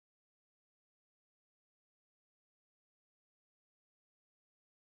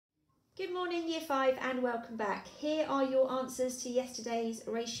Good morning Year 5 and welcome back. Here are your answers to yesterday's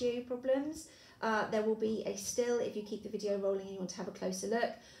ratio problems. There will be a still if you keep the video rolling and you want to have a closer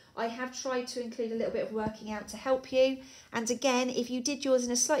look. I have tried to include a little bit of working out to help you, and again, if you did yours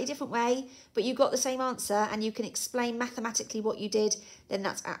in a slightly different way but you got the same answer and you can explain mathematically what you did, then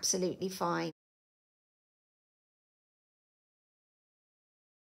that's absolutely fine.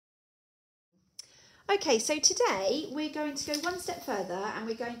 Okay, so today we're going to go one step further and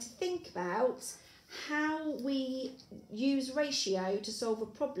we're going to think about how we use ratio to solve a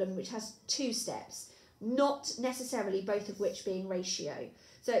problem which has two steps, not necessarily both of which being ratio.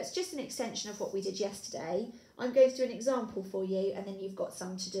 So it's just an extension of what we did yesterday. I'm going to do an example for you and then you've got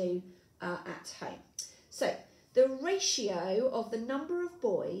some to do at home. So the ratio of the number of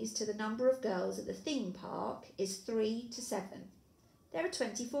boys to the number of girls at the theme park is 3 to 7. There are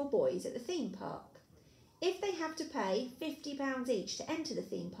 24 boys at the theme park. If they have to pay £50 each to enter the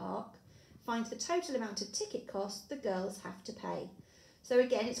theme park, find the total amount of ticket cost the girls have to pay. So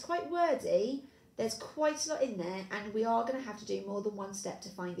again, it's quite wordy, there's quite a lot in there, and we are going to have to do more than one step to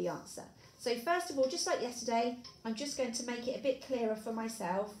find the answer. So first of all, just like yesterday, I'm just going to make it a bit clearer for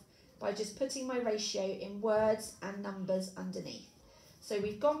myself by just putting my ratio in words and numbers underneath. So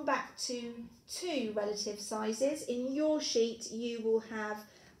we've gone back to two relative sizes. In your sheet, you will have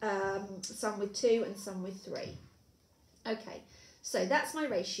some with 2 and some with 3. Okay, so that's my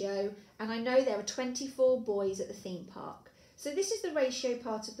ratio, and I know there are 24 boys at the theme park. So this is the ratio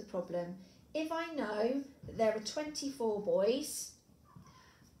part of the problem. If I know that there are 24 boys,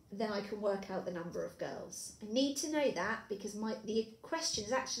 then I can work out the number of girls. I need to know that because the question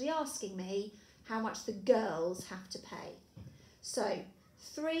is actually asking me how much the girls have to pay. So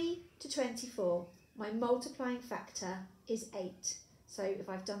 3 to 24, my multiplying factor is 8. So if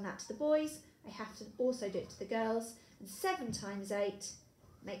I've done that to the boys, I have to also do it to the girls. And 7 times 8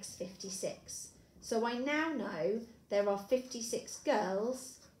 makes 56. So I now know there are 56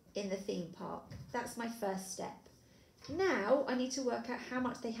 girls in the theme park. That's my first step. Now I need to work out how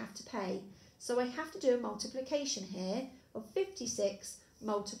much they have to pay. So I have to do a multiplication here of 56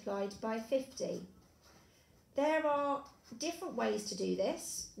 multiplied by 50. There are different ways to do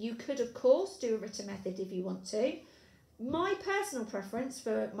this. You could, of course, do a written method if you want to. My personal preference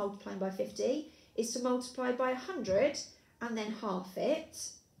for multiplying by 50 is to multiply by 100 and then half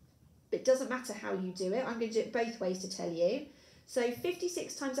it. It doesn't matter how you do it. I'm going to do it both ways to tell you. So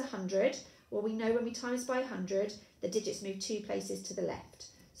 56 times 100, well, we know when we times by 100, the digits move 2 places to the left.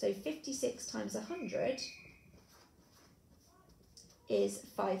 So 56 times 100 is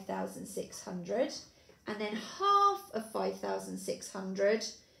 5,600. And then half of 5,600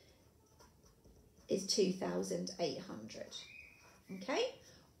 is 2,800, okay?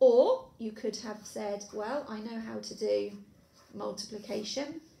 Or you could have said, well, I know how to do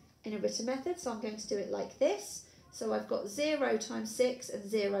multiplication in a written method, so I'm going to do it like this. So I've got 0 times 6 and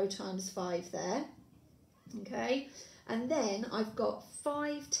 0 times 5 there, okay? And then I've got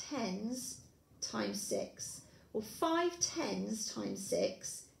 5 tens times 6. Well, 5 tens times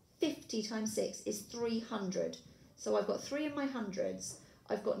 6, 50 times 6 is 300. So I've got 3 in my hundreds.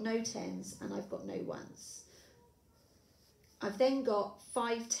 I've got no tens and I've got no ones. I've then got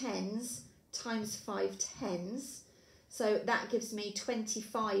 5 tens times 5 tens. So that gives me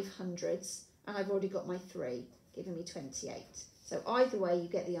 25 hundreds, and I've already got my 3, giving me 28. So either way, you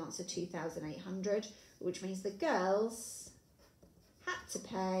get the answer 2,800, which means the girls had to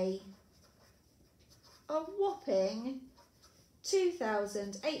pay a whopping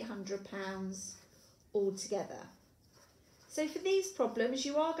 £2,800 altogether. So for these problems,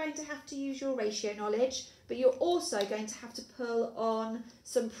 you are going to have to use your ratio knowledge, but you're also going to have to pull on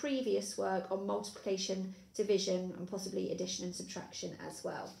some previous work on multiplication, division, and possibly addition and subtraction as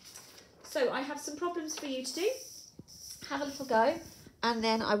well. So I have some problems for you to do. Have a little go, and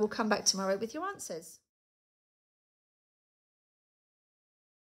then I will come back tomorrow with your answers.